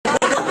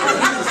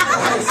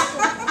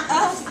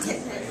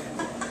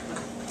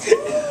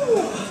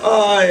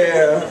Oh,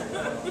 yeah.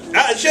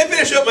 Should I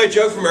finish up my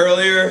joke from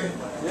earlier?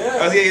 Yeah.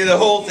 I was getting the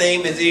whole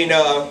thing between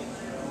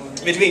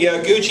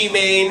Gucci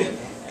Mane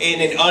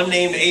and an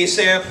unnamed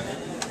ASAP.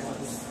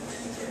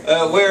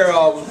 Where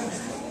I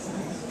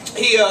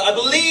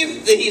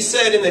believe that he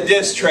said in the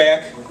diss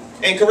track,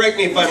 and correct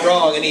me if I'm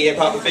wrong, any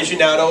hip-hop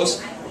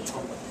aficionados,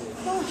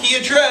 he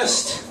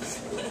addressed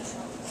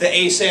the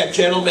ASAP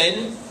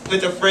gentleman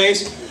with the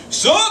phrase,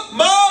 "Suck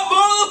my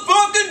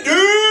motherfucking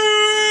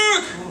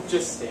dick!"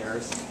 Just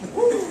stares.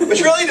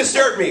 Which really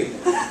disturbed me.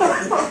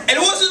 And it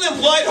wasn't the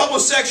implied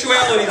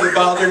homosexuality that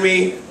bothered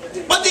me,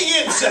 but the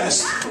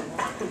incest.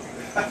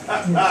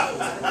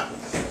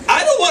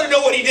 I don't want to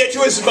know what he did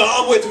to his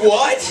mom with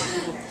what?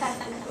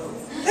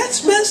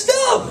 That's messed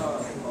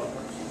up.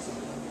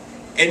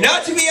 And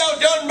not to be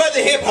outdone by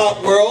the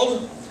hip-hop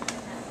world,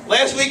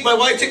 last week my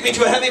wife took me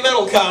to a heavy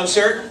metal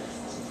concert.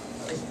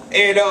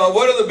 And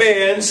one of the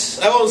bands,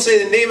 I won't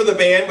say the name of the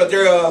band, but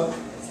they're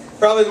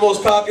probably the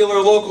most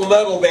popular local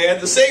metal band.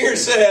 The singer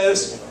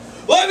says,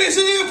 "Let me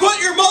see you put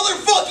your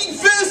motherfucking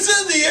fists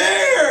in the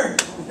air!"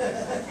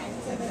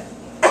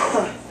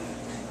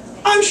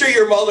 I'm sure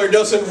your mother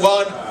doesn't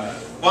want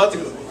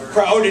the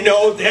crowd to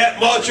know that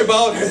much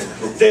about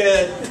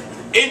the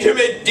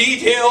intimate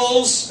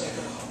details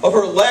of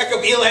her lack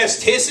of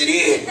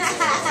elasticity.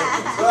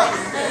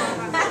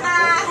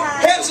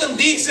 Have some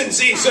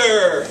decency,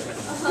 sir.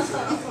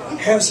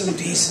 Have some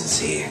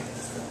decency.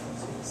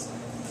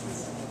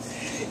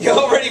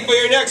 Y'all ready for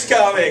your next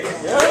comic?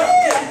 Yeah.